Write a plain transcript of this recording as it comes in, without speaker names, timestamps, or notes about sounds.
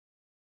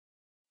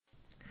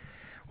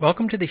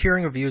Welcome to the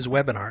Hearing Reviews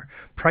webinar,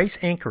 Price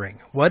Anchoring,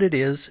 What It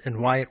Is and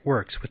Why It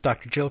Works, with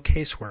Dr. Gyl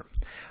Kasewurm.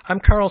 I'm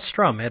Carl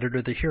Strum, editor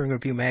of the Hearing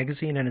Review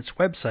magazine and its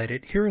website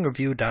at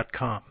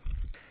hearingreview.com.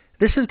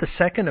 This is the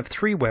second of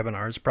 3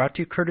 webinars brought to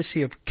you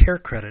courtesy of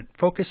CareCredit,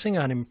 focusing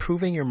on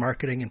improving your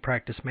marketing and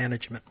practice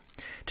management.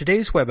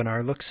 Today's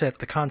webinar looks at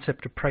the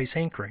concept of price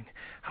anchoring,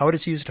 how it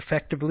is used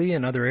effectively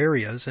in other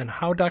areas, and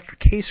how Dr.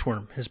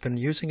 Kasewurm has been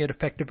using it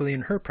effectively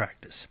in her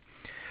practice.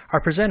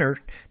 Our presenter,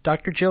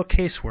 Dr. Gyl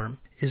Kasewurm,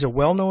 is a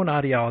well-known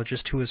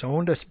audiologist who has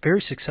owned a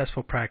very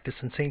successful practice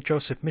in St.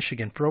 Joseph,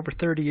 Michigan for over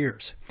 30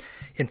 years.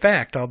 In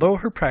fact, although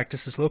her practice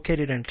is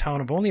located in a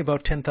town of only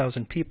about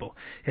 10,000 people,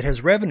 it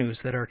has revenues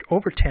that are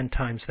over 10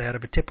 times that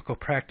of a typical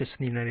practice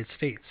in the United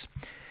States.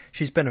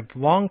 She's been a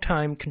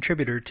long-time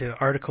contributor to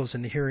articles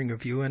in the Hearing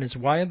Review and is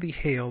widely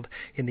hailed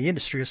in the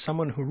industry as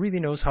someone who really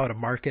knows how to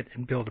market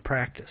and build a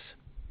practice.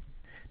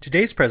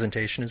 Today's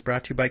presentation is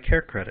brought to you by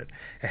CareCredit,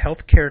 a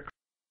healthcare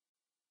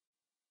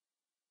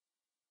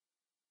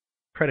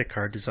credit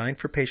card designed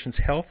for patients'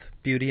 health,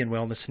 beauty, and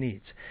wellness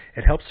needs.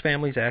 It helps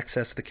families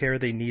access the care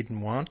they need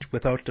and want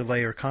without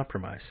delay or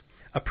compromise.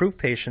 Approved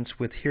patients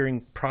with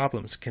hearing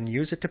problems can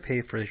use it to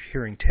pay for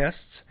hearing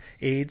tests,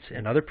 aids,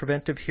 and other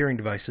preventive hearing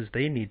devices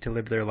they need to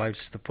live their lives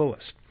to the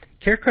fullest.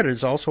 CareCredit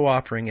is also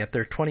offering at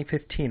their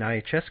 2015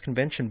 IHS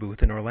convention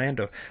booth in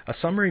Orlando a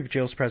summary of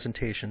Gyl's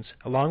presentations,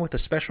 along with a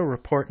special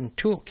report and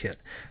toolkit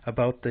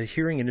about the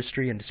hearing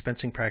industry and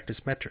dispensing practice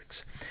metrics.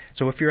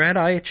 So if you're at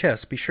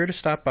IHS, be sure to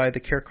stop by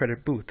the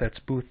CareCredit booth, that's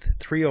booth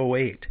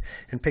 308,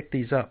 and pick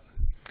these up.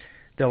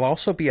 They'll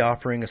also be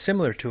offering a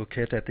similar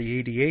toolkit at the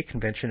ADA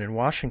convention in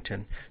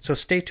Washington, so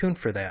stay tuned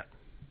for that.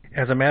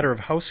 As a matter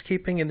of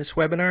housekeeping in this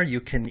webinar, you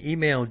can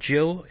email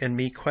Gyl and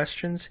me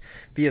questions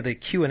via the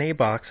Q&A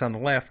box on the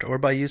left or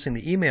by using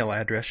the email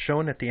address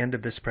shown at the end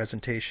of this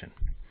presentation.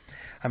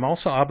 I'm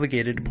also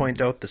obligated to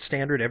point out the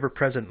standard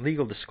ever-present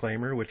legal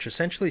disclaimer, which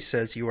essentially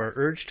says you are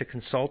urged to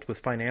consult with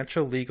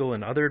financial, legal,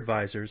 and other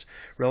advisors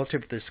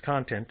relative to this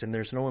content, and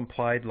there's no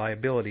implied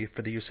liability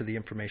for the use of the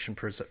information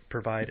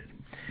provided.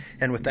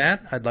 And with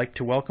that, I'd like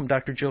to welcome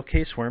Dr. Gyl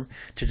Kasewurm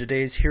to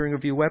today's Hearing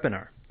Review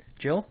webinar.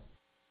 Gyl?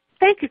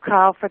 Thank you,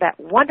 Carl, for that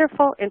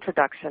wonderful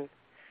introduction.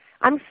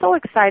 I'm so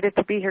excited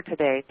to be here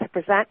today to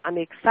present on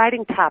the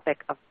exciting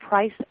topic of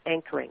price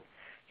anchoring.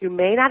 You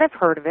may not have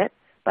heard of it,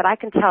 but I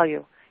can tell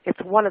you it's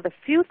one of the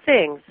few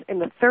things in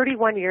the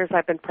 31 years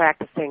I've been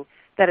practicing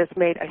that has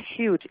made a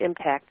huge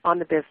impact on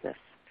the business.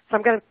 So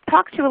I'm going to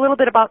talk to you a little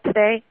bit about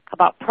today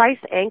about price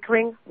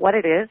anchoring, what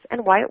it is,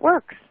 and why it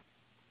works.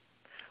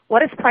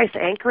 What is price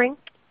anchoring?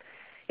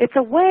 It's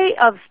a way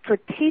of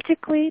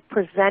strategically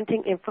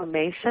presenting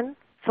information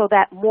so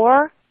that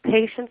more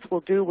patients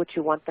will do what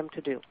you want them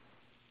to do.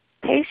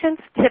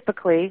 Patients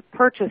typically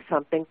purchase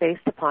something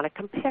based upon a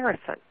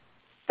comparison.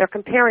 They're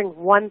comparing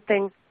one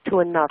thing to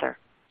another.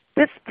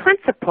 This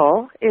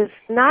principle is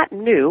not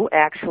new,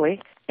 actually,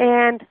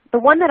 and the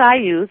one that I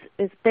use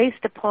is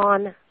based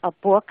upon a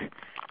book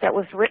that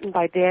was written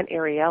by Dan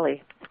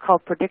Ariely. It's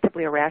called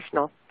Predictably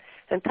Irrational,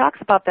 and talks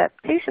about that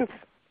patients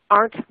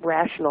aren't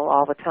rational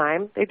all the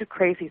time. They do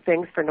crazy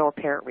things for no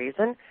apparent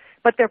reason,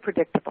 but they're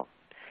predictable.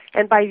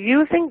 And by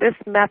using this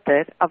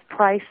method of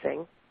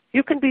pricing,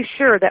 you can be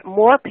sure that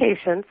more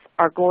patients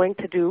are going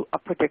to do a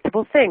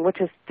predictable thing,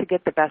 which is to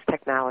get the best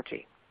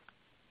technology.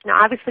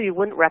 Now, obviously, you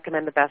wouldn't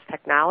recommend the best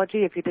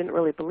technology if you didn't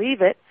really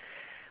believe it,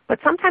 but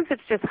sometimes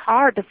it's just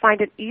hard to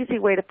find an easy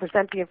way to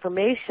present the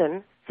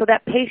information so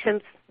that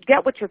patients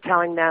get what you're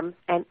telling them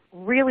and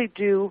really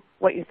do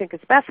what you think is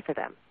best for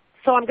them.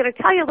 So I'm going to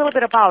tell you a little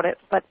bit about it,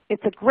 but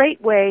it's a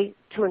great way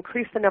to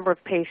increase the number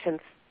of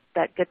patients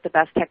that get the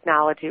best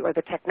technology or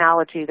the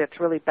technology that's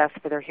really best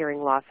for their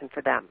hearing loss and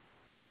for them.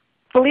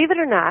 Believe it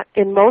or not,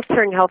 in most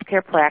hearing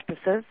healthcare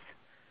practices,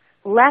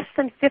 less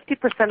than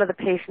 50% of the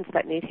patients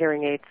that need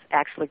hearing aids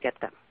actually get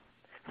them.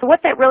 So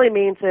what that really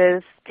means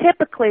is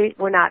typically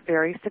we're not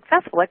very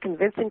successful at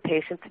convincing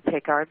patients to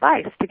take our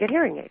advice to get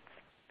hearing aids.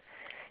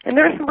 And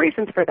there are some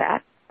reasons for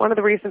that. One of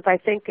the reasons I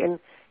think, in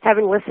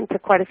having listened to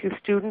quite a few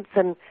students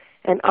and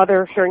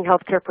other hearing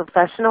healthcare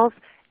professionals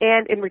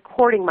and in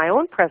recording my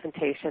own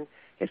presentation,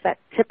 is that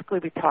typically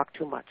we talk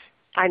too much.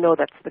 I know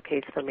that's the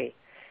case for me.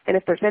 And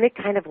if there's any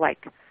kind of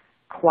like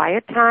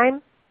quiet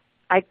time,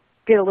 I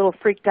get a little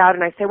freaked out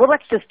and I say, well,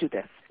 let's just do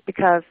this,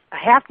 because a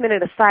half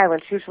minute of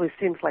silence usually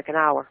seems like an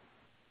hour.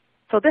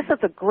 So this is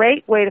a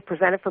great way to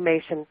present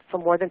information so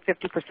more than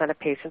 50% of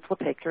patients will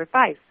take your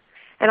advice.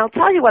 And I'll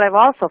tell you what I've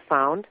also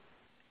found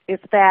is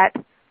that,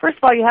 first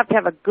of all, you have to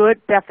have a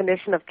good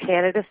definition of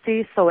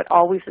candidacy so it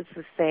always is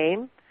the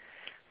same.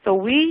 So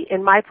we,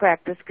 in my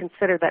practice,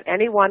 consider that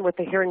anyone with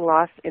a hearing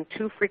loss in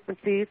 2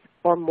 frequencies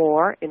or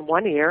more in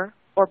 1 ear,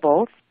 or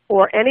both,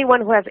 or anyone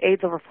who has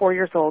aids over 4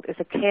 years old is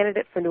a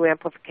candidate for new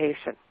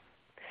amplification.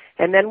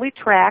 And then we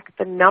track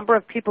the number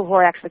of people who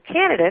are actually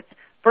candidates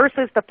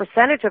versus the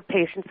percentage of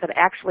patients that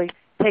actually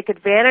take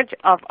advantage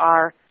of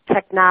our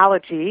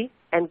technology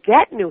and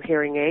get new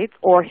hearing aids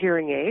or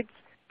hearing aids.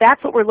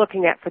 That's what we're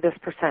looking at for this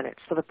percentage.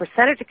 So the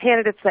percentage of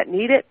candidates that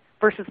need it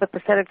versus the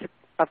percentage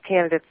of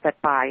candidates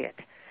that buy it.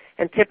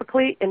 And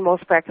typically, in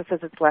most practices,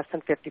 it's less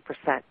than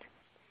 50%.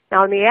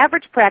 Now, in the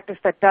average practice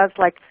that does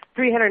like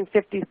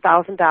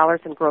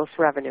 $350,000 in gross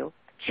revenue,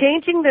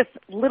 changing this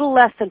little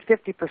less than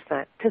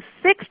 50% to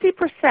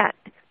 60%,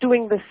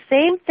 doing the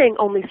same thing,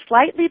 only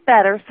slightly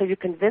better so you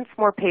convince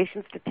more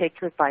patients to take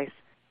your advice.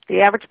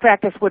 The average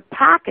practice would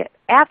pocket,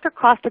 after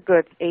cost of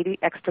goods, $80,000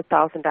 extra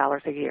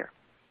a year.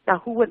 Now,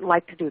 who wouldn't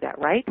like to do that,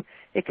 right?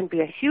 It can be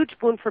a huge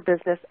boon for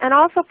business and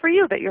also for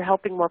you that you're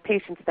helping more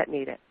patients that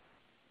need it.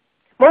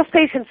 Most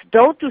patients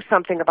don't do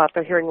something about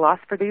their hearing loss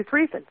for these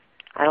reasons.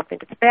 I don't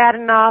think it's bad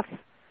enough.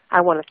 I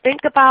want to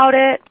think about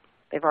it.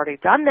 They've already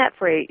done that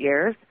for 8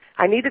 years.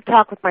 I need to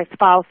talk with my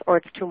spouse, or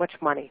it's too much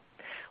money.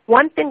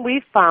 One thing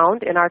we've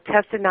found in our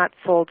tested not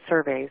sold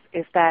surveys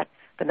is that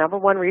the number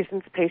one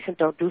reasons patients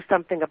don't do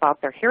something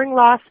about their hearing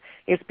loss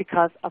is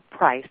because of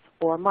price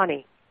or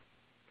money.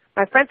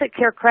 My friends at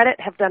CareCredit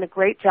have done a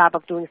great job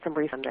of doing some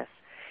research on this,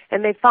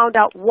 and they found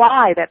out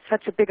why that's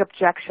such a big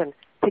objection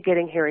to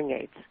getting hearing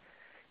aids.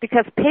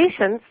 Because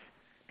patients,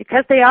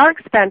 because they are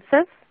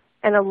expensive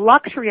and a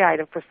luxury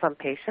item for some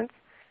patients,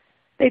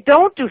 they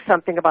don't do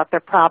something about their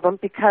problem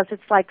because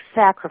it's like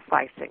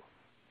sacrificing.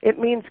 It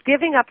means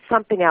giving up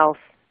something else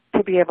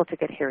to be able to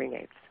get hearing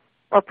aids.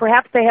 Or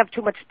perhaps they have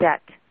too much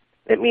debt.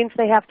 It means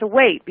they have to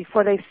wait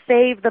before they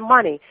save the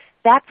money.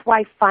 That's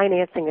why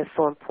financing is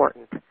so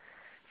important.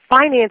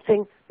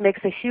 Financing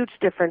makes a huge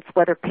difference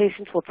whether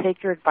patients will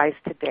take your advice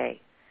today.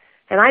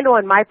 And I know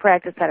in my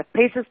practice that if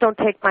patients don't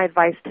take my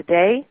advice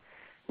today,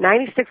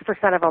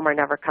 96% of them are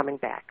never coming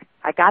back.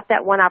 I got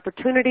that one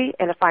opportunity,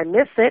 and if I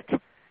miss it,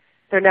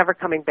 they're never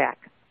coming back.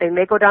 They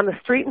may go down the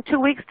street in 2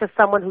 weeks to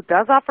someone who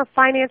does offer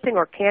financing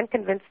or can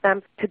convince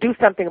them to do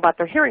something about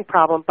their hearing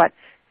problem, but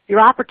your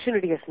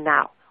opportunity is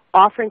now.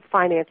 Offering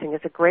financing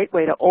is a great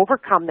way to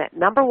overcome that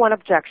number one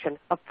objection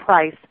of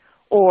price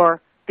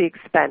or the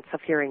expense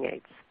of hearing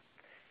aids.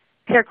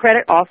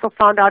 CareCredit also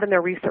found out in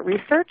their recent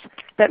research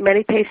that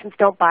many patients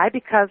don't buy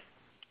because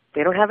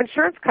they don't have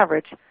insurance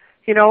coverage.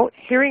 You know,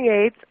 hearing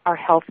aids are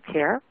health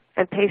care,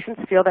 and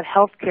patients feel that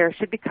health care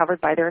should be covered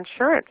by their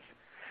insurance.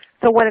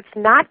 So when it's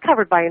not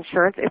covered by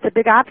insurance, it's a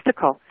big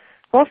obstacle.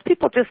 Most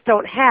people just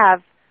don't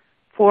have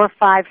 $4,000,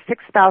 $5,000,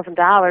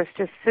 $6,000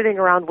 just sitting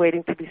around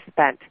waiting to be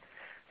spent.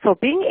 So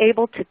being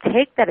able to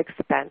take that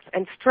expense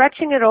and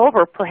stretching it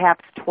over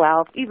perhaps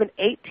 12, even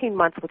 18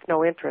 months with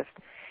no interest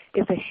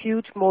is a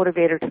huge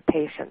motivator to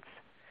patients.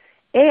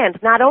 And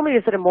not only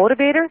is it a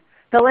motivator,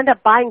 they'll end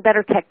up buying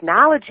better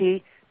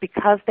technology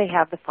because they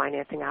have the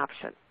financing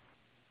option.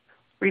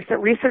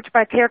 Recent research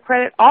by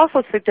CareCredit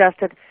also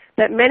suggested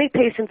that many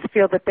patients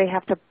feel that they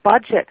have to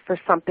budget for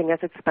something as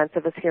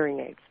expensive as hearing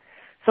aids.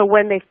 So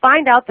when they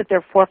find out that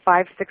they're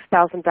 $4,000,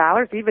 $5,000,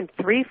 $6,000, even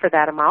 $3,000 for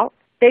that amount,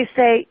 they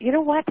say, you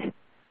know what?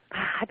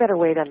 I better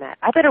wait on that.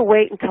 I better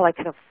wait until I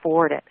can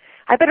afford it.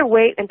 I better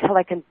wait until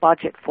I can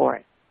budget for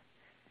it.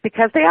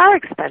 Because they are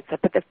expensive,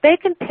 but if they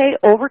can pay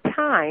over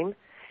time,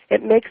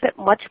 it makes it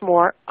much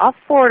more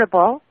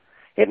affordable.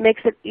 It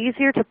makes it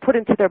easier to put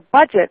into their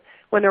budget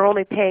when they're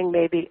only paying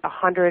maybe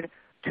 $100,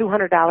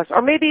 $200,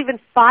 or maybe even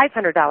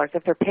 $500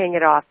 if they're paying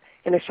it off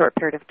in a short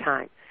period of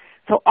time.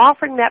 So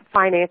offering that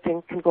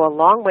financing can go a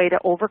long way to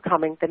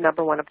overcoming the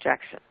number one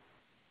objection.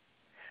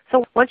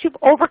 So once you've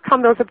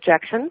overcome those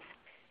objections,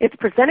 it's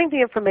presenting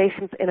the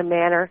information in a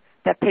manner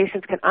that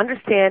patients can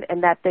understand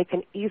and that they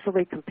can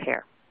easily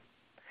compare.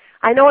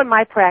 I know in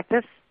my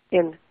practice,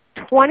 in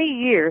 20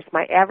 years,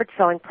 my average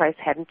selling price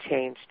hadn't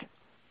changed.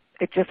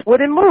 It just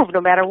wouldn't move no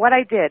matter what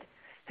I did.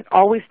 It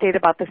always stayed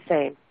about the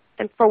same.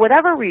 And for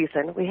whatever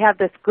reason, we have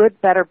this good,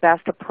 better,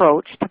 best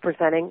approach to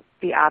presenting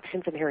the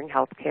options in hearing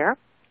health care.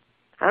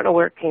 I don't know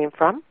where it came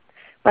from,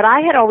 but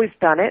I had always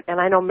done it, and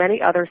I know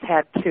many others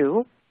had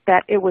too,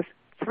 that it was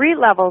 3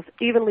 levels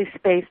evenly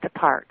spaced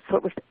apart. So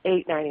it was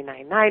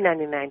 $8.99,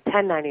 $9.99,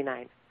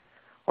 $10.99,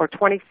 or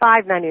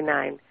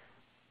 $25.99,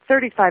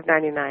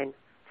 $35.99,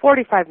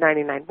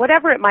 $45.99,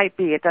 whatever it might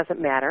be, it doesn't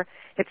matter.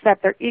 It's that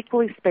they're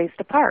equally spaced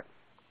apart.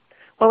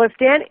 Well, as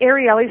Dan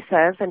Ariely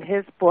says in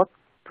his book,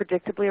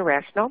 Predictably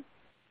Irrational,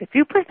 if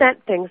you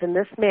present things in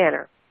this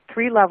manner,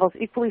 3 levels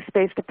equally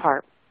spaced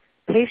apart,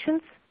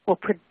 patients will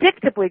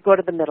predictably go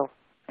to the middle.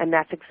 And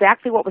that's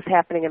exactly what was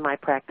happening in my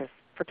practice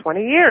for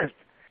 20 years.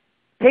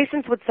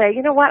 Patients would say,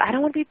 you know what, I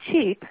don't want to be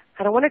cheap.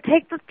 I don't want to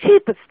take the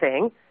cheapest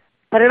thing,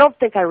 but I don't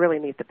think I really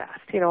need the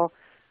best. You know,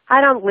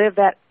 I don't live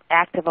that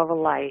active of a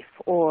life,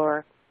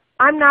 or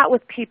I'm not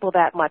with people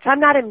that much. I'm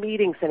not in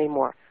meetings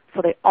anymore.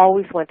 So they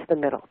always went to the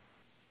middle.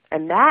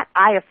 And that,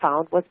 I have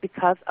found, was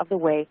because of the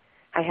way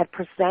I had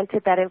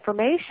presented that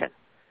information.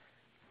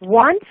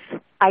 Once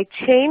I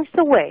changed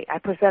the way I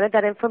presented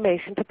that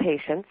information to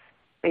patients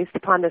based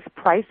upon this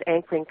price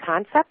anchoring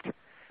concept,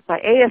 my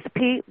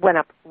ASP went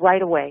up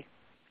right away.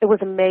 It was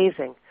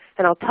amazing.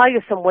 And I'll tell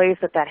you some ways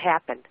that that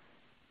happened.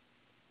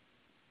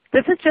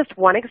 This is just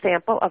one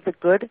example of the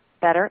good,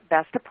 better,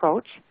 best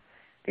approach.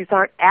 These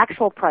aren't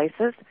actual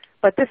prices,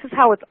 but this is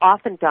how it's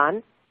often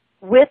done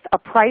with a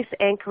price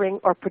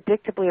anchoring or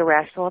predictably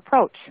irrational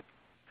approach.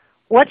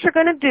 What you're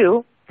going to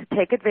do to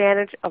take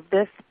advantage of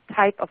this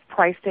type of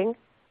pricing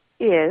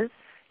is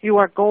you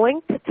are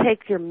going to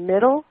take your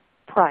middle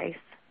price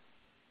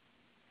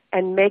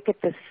and make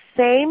it the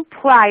same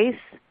price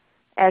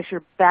as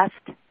your best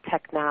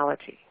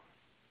technology.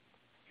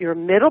 Your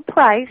middle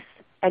price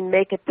and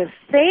make it the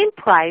same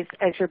price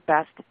as your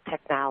best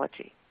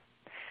technology.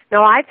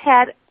 Now, I've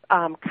had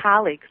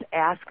colleagues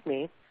ask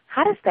me,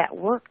 how does that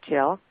work,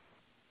 Gyl?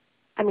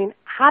 I mean,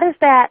 how does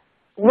that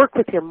work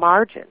with your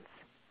margins?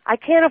 I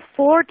can't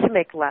afford to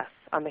make less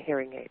on the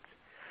hearing aids.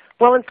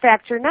 Well, in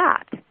fact, you're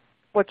not.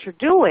 What you're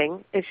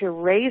doing is you're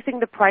raising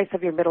the price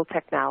of your middle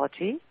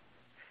technology.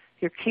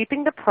 You're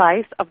keeping the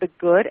price of the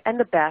good and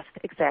the best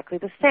exactly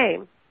the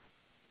same.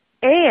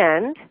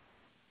 And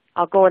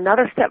I'll go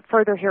another step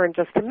further here in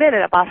just a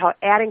minute about how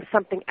adding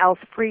something else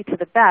free to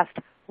the best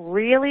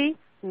really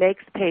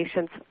makes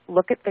patients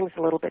look at things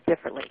a little bit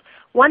differently.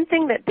 One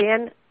thing that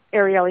Dan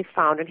Ariely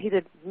found, and he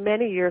did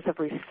many years of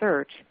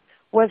research,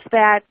 was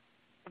that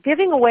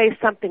giving away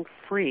something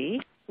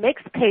free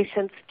makes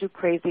patients do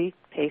crazy,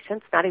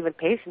 not even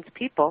patients,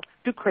 people,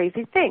 do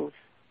crazy things.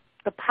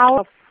 The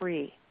power of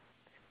free.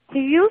 He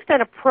used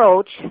an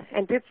approach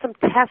and did some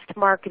test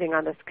marketing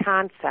on this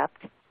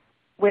concept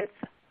with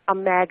a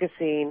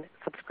magazine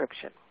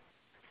subscription.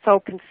 So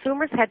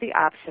consumers had the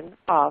option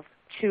of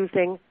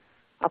choosing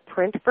a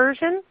print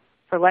version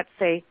for, let's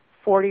say,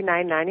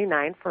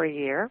 $49.99 for a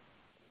year,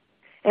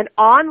 an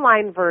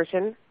online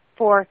version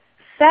for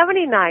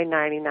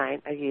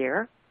 $79.99 a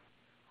year,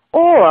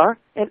 or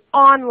an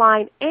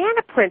online and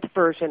a print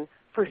version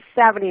for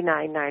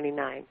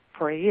 $79.99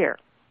 for a year.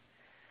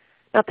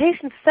 Now,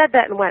 patients said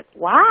that and went,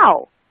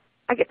 wow,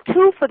 I get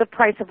two for the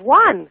price of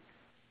one.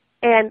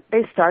 And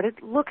they started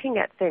looking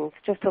at things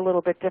just a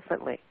little bit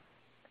differently.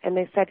 And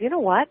they said, you know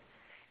what?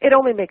 It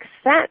only makes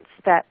sense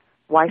that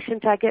why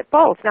shouldn't I get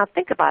both? Now,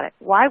 think about it.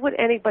 Why would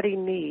anybody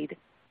need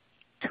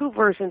two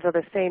versions of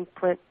the same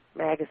print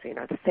magazine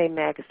or the same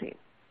magazine?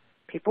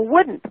 People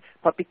wouldn't.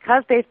 But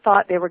because they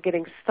thought they were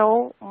getting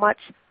so much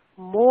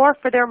more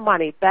for their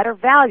money, better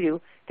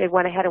value, they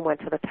went ahead and went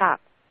to the top.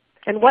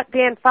 And what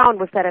Dan found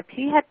was that if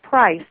he had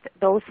priced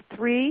those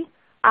three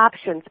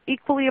options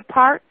equally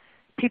apart,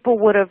 people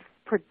would have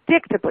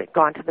predictably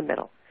gone to the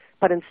middle.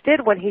 But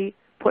instead, when he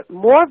put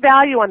more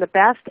value on the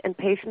best and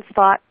patients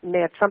thought, and they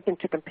had something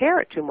to compare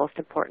it to, most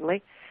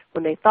importantly,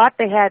 when they thought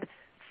they had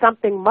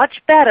something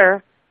much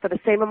better for the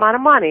same amount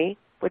of money,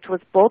 which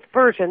was both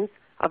versions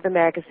of the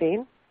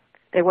magazine,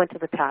 they went to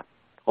the top,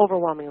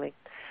 overwhelmingly.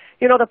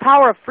 You know, the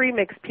power of free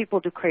makes people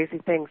do crazy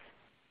things.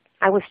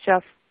 I was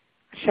just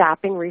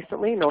shopping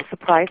recently, no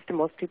surprise to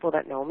most people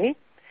that know me,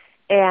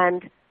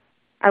 and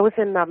I was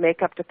in the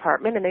makeup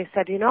department, and they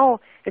said, you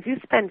know, if you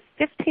spend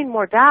 $15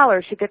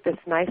 more, you get this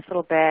nice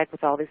little bag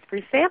with all these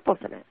free samples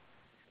in it.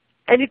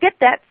 And you get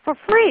that for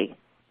free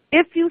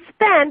if you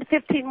spend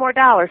 $15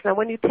 more. Now,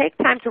 when you take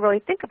time to really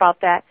think about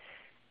that,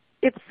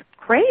 it's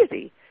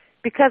crazy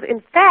because,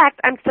 in fact,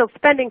 I'm still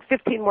spending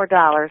 $15 more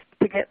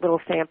to get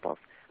little samples.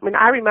 I mean,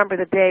 I remember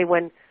the day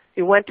when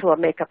you went to a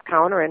makeup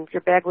counter and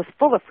your bag was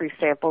full of free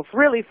samples,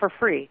 really for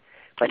free.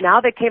 But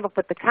now they came up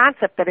with the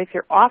concept that if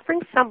you're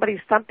offering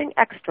somebody something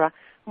extra,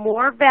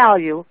 more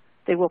value,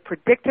 they will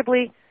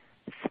predictably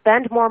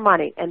spend more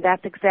money. And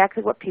that's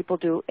exactly what people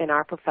do in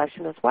our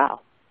profession as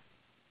well.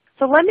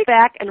 So let me go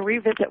back and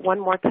revisit one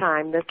more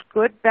time this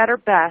good, better,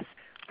 best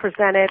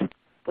presented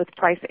with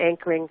price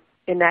anchoring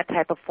in that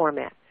type of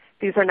format.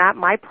 These are not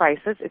my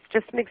prices. It's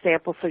just an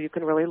example so you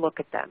can really look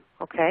at them,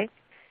 okay?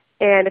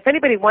 And if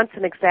anybody wants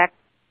an exact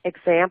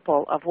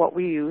example of what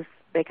we use,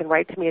 they can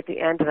write to me at the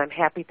end, and I'm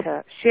happy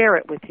to share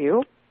it with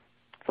you,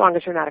 as long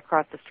as you're not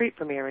across the street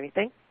from me or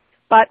anything.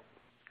 But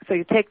so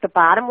you take the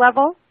bottom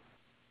level,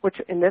 which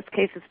in this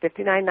case is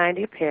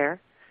 $59.90 a pair.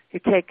 You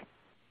take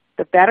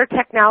the better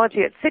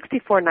technology at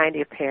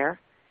 $64.90 a pair,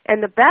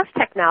 and the best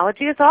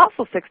technology is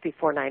also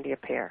 $64.90 a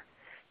pair.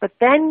 But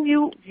then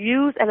you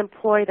use and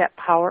employ that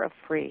power of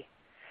free,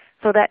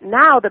 so that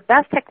now the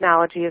best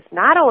technology is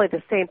not only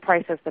the same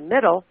price as the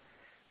middle,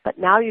 but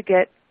now you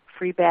get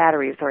free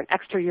batteries or an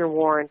extra year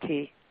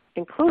warranty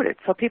included.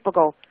 So people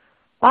go,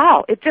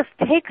 wow, it just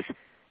takes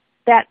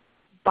that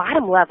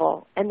bottom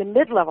level and the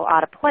mid-level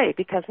out of play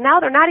because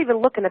now they're not even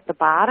looking at the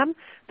bottom.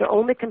 They're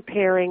only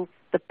comparing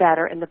the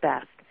better and the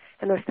best.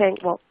 And they're saying,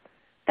 well,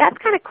 that's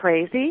kind of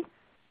crazy.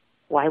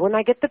 Why wouldn't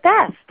I get the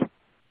best?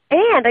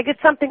 And I get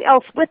something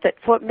else with it.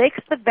 So it makes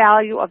the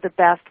value of the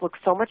best look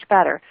so much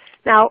better.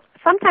 Now,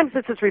 sometimes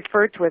this is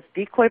referred to as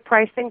decoy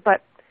pricing,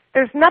 but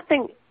there's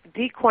nothing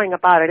decoying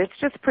about it. It's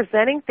just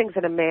presenting things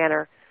in a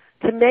manner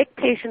to make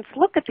patients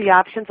look at the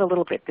options a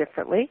little bit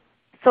differently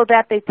so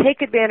that they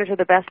take advantage of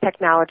the best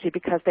technology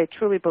because they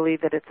truly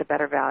believe that it's a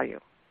better value.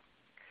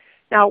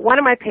 Now, one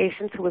of my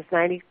patients who was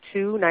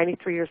 92,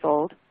 93 years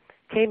old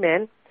came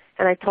in,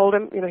 and I told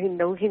him, he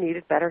knew he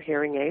needed better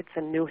hearing aids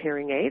and new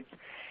hearing aids.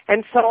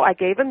 And so I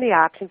gave him the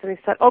options, and he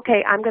said,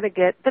 okay, I'm going to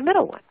get the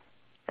middle one.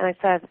 And I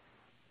said,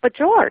 but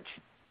George,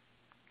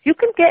 you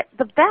can get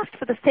the best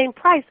for the same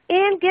price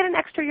and get an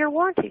extra year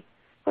warranty.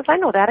 He goes, I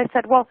know that. I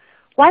said, well,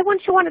 why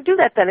wouldn't you want to do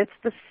that then? It's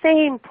the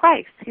same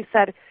price. He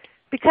said,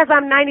 Because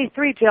I'm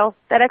 93, Jill,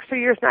 that extra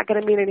year is not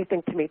going to mean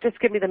anything to me. Just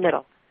give me the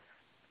middle.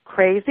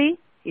 Crazy?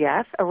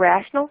 Yes.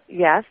 Irrational?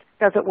 Yes.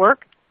 Does it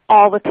work?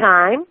 All the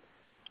time.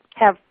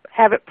 Have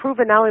it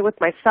proven not only with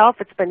myself,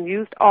 it's been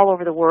used all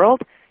over the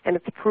world, and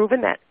it's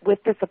proven that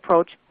with this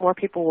approach, more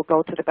people will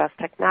go to the best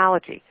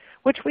technology,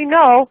 which we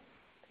know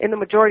in the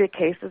majority of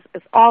cases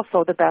is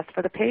also the best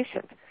for the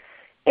patient.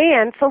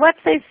 And so let's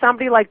say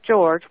somebody like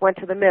George went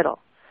to the middle.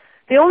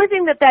 The only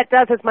thing that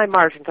does is my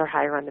margins are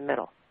higher on the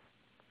middle.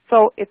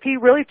 So if he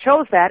really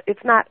chose that,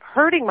 it's not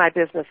hurting my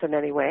business in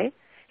any way.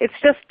 It's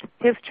just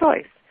his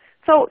choice.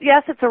 So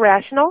yes, it's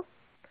irrational,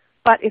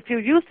 but if you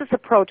use this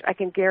approach, I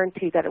can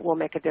guarantee that it will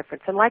make a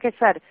difference. And like I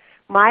said,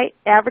 my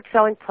average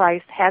selling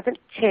price hadn't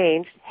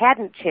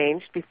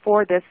changed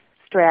before this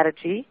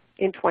strategy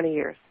in 20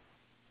 years.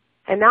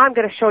 And now I'm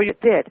going to show you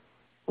it did.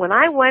 When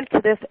I went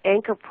to this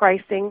anchor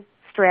pricing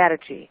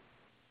strategy,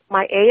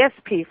 my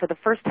ASP for the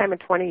first time in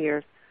 20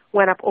 years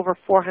went up over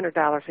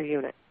 $400 a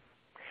unit.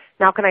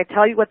 Now, can I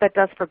tell you what that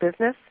does for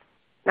business?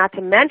 Not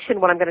to mention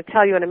what I'm going to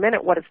tell you in a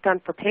minute, what it's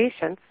done for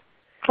patients.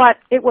 But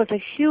it was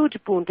a huge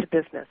boon to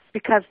business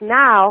because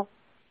now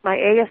my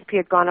ASP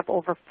had gone up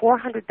over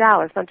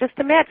 $400. Now, just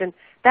imagine,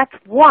 that's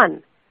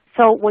one.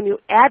 So when you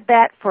add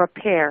that for a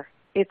pair,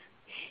 it's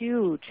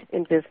huge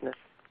in business,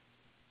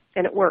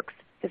 and it works.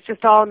 It's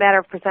just all a matter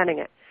of presenting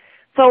it.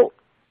 So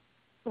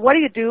what do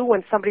you do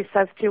when somebody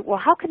says to you, well,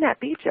 how can that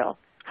be, Jill?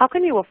 How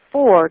can you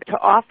afford to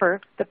offer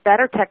the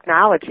better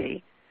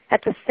technology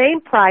at the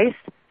same price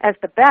as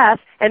the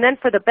best, and then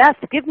for the best,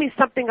 give me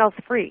something else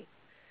free?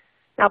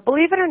 Now,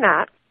 believe it or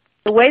not,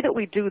 the way that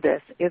we do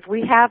this is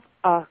we have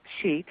a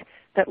sheet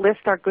that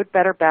lists our good,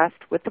 better, best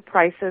with the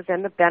prices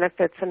and the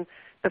benefits and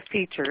the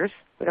features.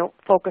 We don't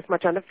focus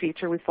much on the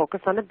feature. We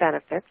focus on the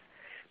benefits.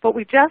 But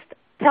we just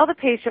tell the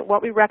patient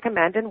what we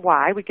recommend and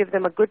why. We give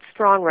them a good,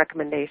 strong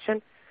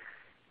recommendation.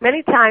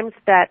 Many times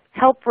that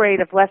help rate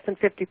of less than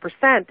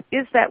 50%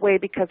 is that way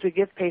because we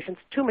give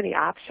patients too many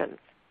options.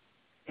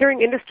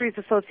 Hearing Industries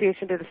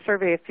Association did a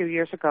survey a few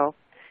years ago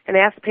and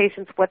asked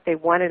patients what they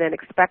wanted and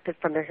expected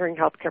from their hearing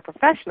healthcare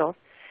professionals,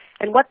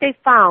 and what they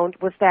found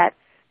was that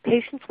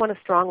patients want a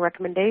strong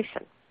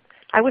recommendation.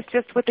 I was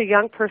just with a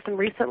young person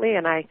recently,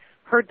 and I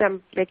heard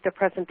them make their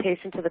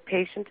presentation to the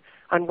patient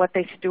on what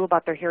they should do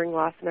about their hearing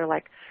loss, and they're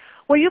like,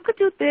 well, you could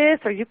do this,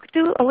 or you could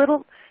do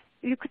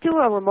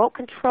a remote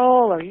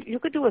control, or you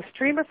could do a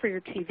streamer for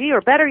your TV, or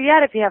better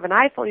yet, if you have an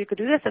iPhone, you could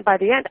do this. And by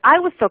the end, I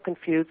was so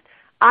confused,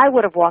 I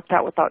would have walked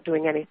out without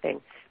doing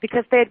anything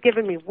because they had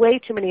given me way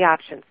too many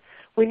options.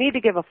 We need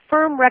to give a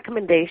firm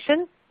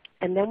recommendation,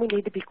 and then we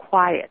need to be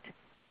quiet,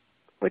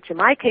 which in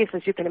my case,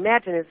 as you can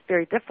imagine, is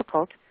very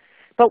difficult.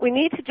 But we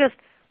need to just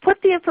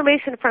put the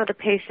information in front of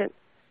the patient,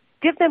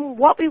 give them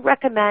what we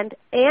recommend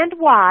and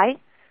why.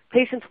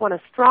 Patients want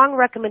a strong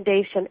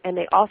recommendation, and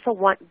they also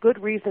want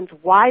good reasons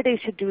why they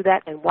should do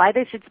that and why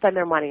they should spend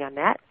their money on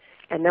that.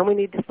 And then we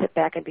need to sit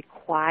back and be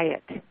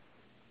quiet,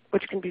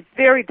 which can be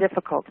very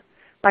difficult.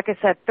 Like I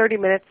said, 30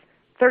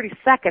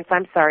 seconds,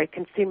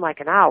 can seem like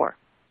an hour.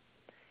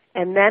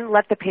 And then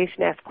let the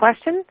patient ask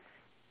questions,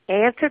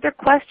 answer their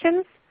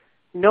questions,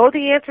 know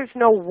the answers,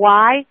 know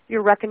why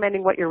you're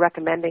recommending what you're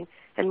recommending,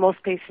 and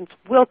most patients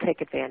will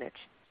take advantage.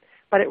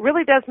 But it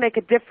really does make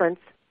a difference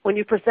when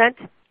you present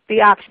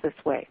the option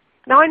this way.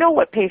 Now, I know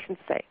what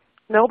patients say.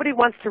 Nobody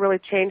wants to really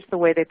change the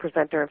way they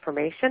present their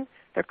information.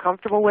 They're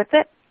comfortable with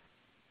it.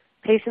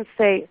 Patients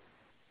say,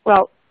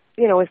 well,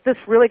 is this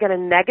really going to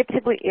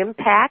negatively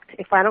impact,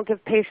 if I don't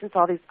give patients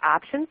all these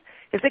options,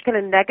 is it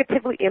going to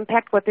negatively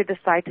impact what they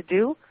decide to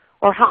do?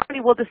 Or how many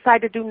will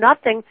decide to do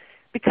nothing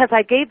because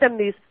I gave them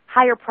these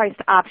higher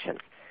priced options?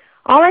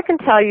 All I can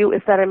tell you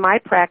is that in my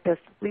practice,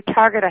 we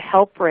target a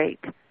help rate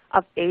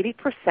of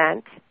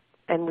 80%,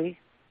 and we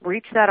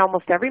reach that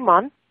almost every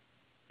month.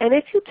 And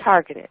if you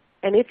target it,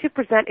 and if you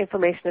present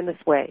information in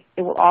this way,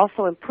 it will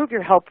also improve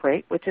your help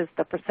rate, which is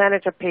the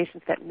percentage of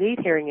patients that need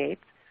hearing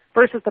aids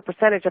versus the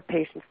percentage of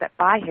patients that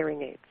buy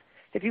hearing aids.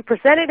 If you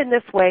present it in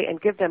this way and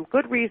give them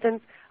good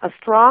reasons, a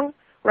strong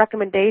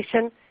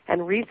recommendation,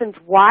 and reasons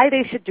why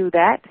they should do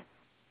that,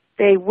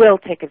 they will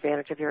take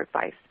advantage of your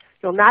advice.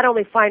 You'll not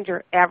only find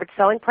your average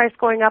selling price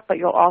going up, but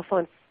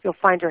you'll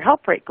find your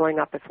help rate going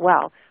up as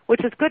well,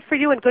 which is good for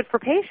you and good for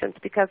patients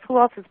because who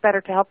else is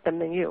better to help them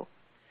than you?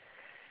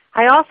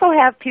 I also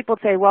have people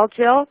say, well,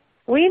 Jill,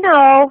 we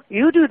know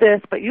you do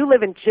this, but you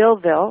live in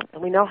Jillville,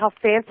 and we know how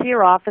fancy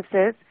your office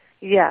is.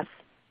 Yes,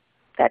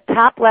 that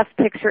top left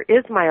picture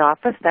is my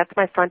office. That's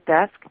my front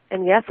desk.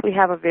 And yes, we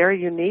have a very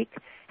unique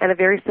and a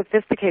very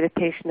sophisticated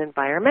patient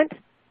environment.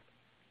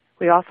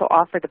 We also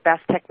offer the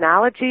best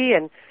technology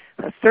and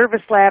a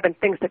service lab and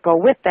things that go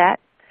with that.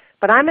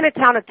 But I'm in a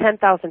town of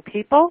 10,000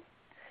 people,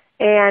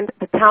 and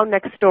the town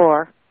next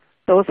door,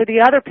 those are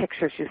the other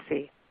pictures you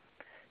see.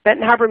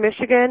 Benton Harbor,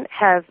 Michigan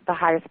has the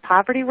highest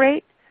poverty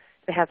rate.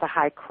 It has a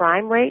high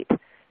crime rate.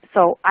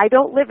 So I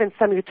don't live in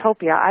some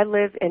utopia. I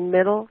live in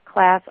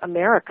middle-class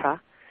America,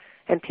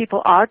 and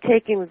people are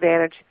taking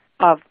advantage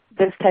of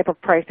this type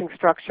of pricing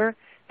structure.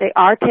 They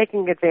are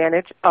taking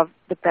advantage of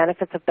the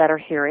benefits of better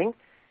hearing.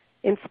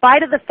 in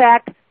spite of the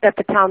fact that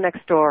the town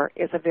next door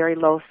is a very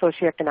low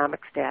socioeconomic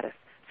status.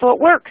 So it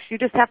works. You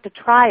just have to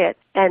try it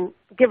and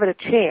give it a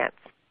chance.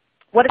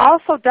 What it's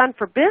also done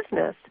for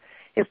business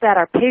is that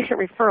our patient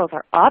referrals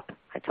are up.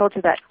 I told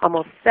you that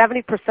almost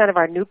 70% of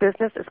our new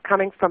business is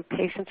coming from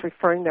patients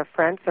referring their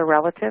friends or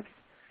relatives.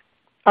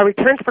 Our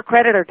returns for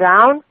credit are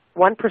down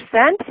 1%.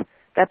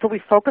 That's what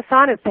we focus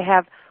on, is to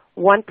have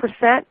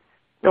 1%,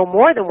 no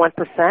more than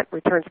 1%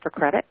 returns for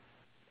credit.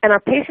 And our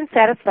patient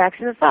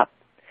satisfaction is up.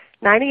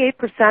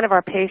 98% of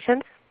our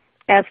patients,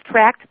 as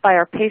tracked by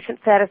our patient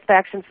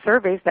satisfaction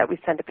surveys that we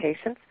send to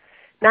patients,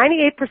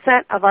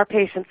 98% of our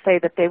patients say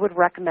that they would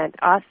recommend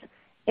us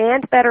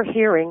and Better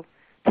Hearing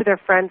to their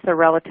friends, their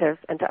relatives,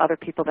 and to other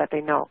people that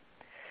they know.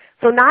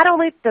 So not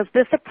only does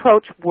this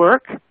approach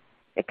work,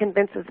 it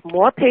convinces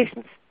more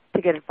patients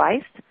to get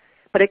advice,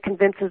 but it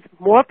convinces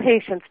more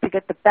patients to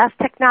get the best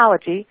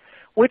technology,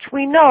 which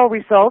we know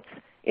results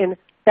in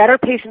better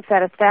patient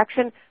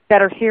satisfaction,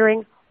 better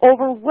hearing.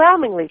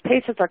 Overwhelmingly,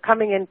 patients are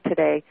coming in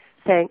today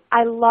saying,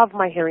 I love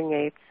my hearing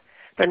aids.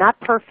 They're not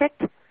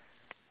perfect.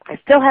 I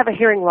still have a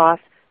hearing loss,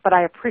 but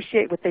I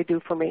appreciate what they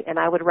do for me, and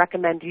I would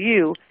recommend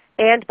you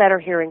and Better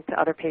Hearing to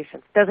other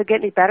patients. Does it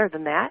get any better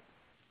than that?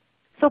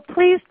 So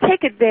please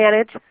take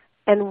advantage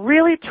and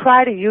really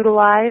try to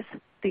utilize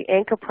the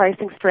anchor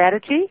pricing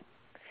strategy.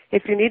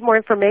 If you need more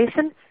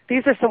information,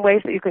 these are some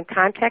ways that you can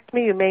contact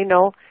me. You may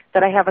know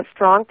that I have a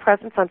strong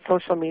presence on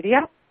social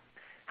media.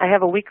 I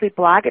have a weekly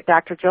blog at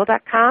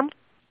drgyl.com.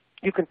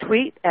 You can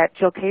tweet at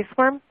Gyl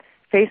Kasewurm,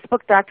 Facebook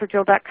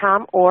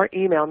drgyl.com, or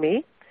email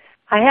me.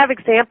 I have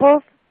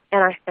examples,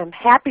 and I am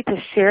happy to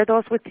share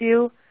those with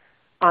you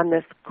on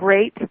this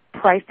great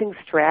pricing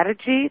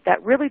strategy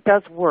that really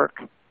does work.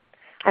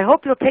 I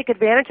hope you'll take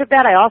advantage of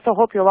that. I also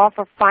hope you'll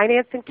offer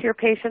financing to your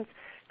patients,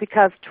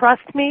 because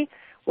trust me,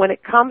 when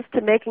it comes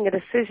to making a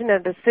decision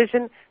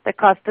that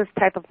costs this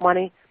type of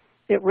money,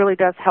 it really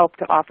does help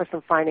to offer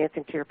some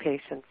financing to your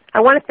patients. I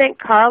want to thank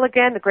Carl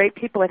again, the great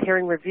people at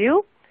Hearing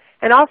Review,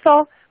 and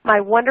also my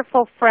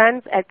wonderful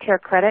friends at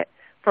CareCredit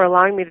for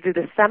allowing me to do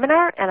this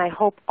seminar, and I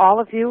hope all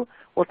of you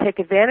will take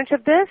advantage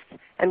of this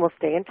and will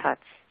stay in touch.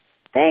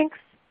 Thanks.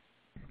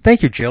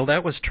 Thank you, Gyl.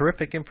 That was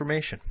terrific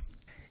information.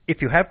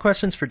 If you have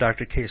questions for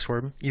Dr.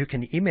 Kasewurm, you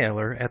can email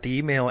her at the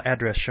email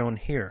address shown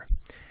here.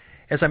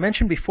 As I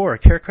mentioned before,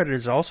 CareCredit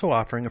is also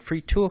offering a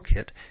free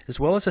toolkit as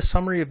well as a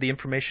summary of the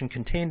information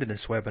contained in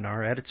this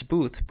webinar at its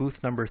booth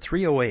number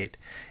 308,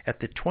 at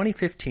the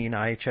 2015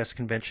 IHS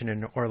convention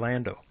in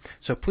Orlando.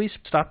 So please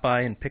stop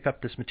by and pick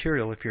up this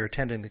material if you're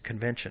attending the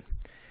convention.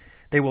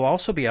 They will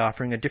also be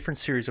offering a different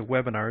series of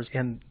webinars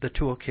and the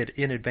toolkit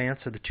in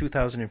advance of the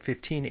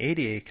 2015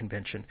 ADA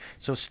convention,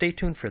 so stay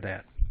tuned for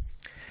that.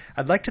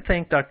 I'd like to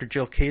thank Dr.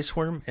 Gyl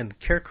Kasewurm and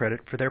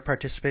CareCredit for their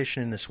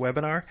participation in this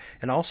webinar,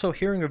 and also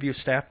Hearing Review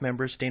staff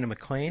members Dana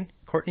McLean,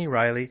 Courtney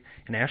Riley,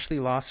 and Ashley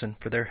Lawson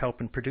for their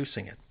help in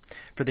producing it.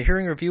 For the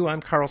Hearing Review,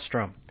 I'm Carl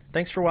Strum.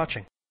 Thanks for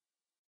watching.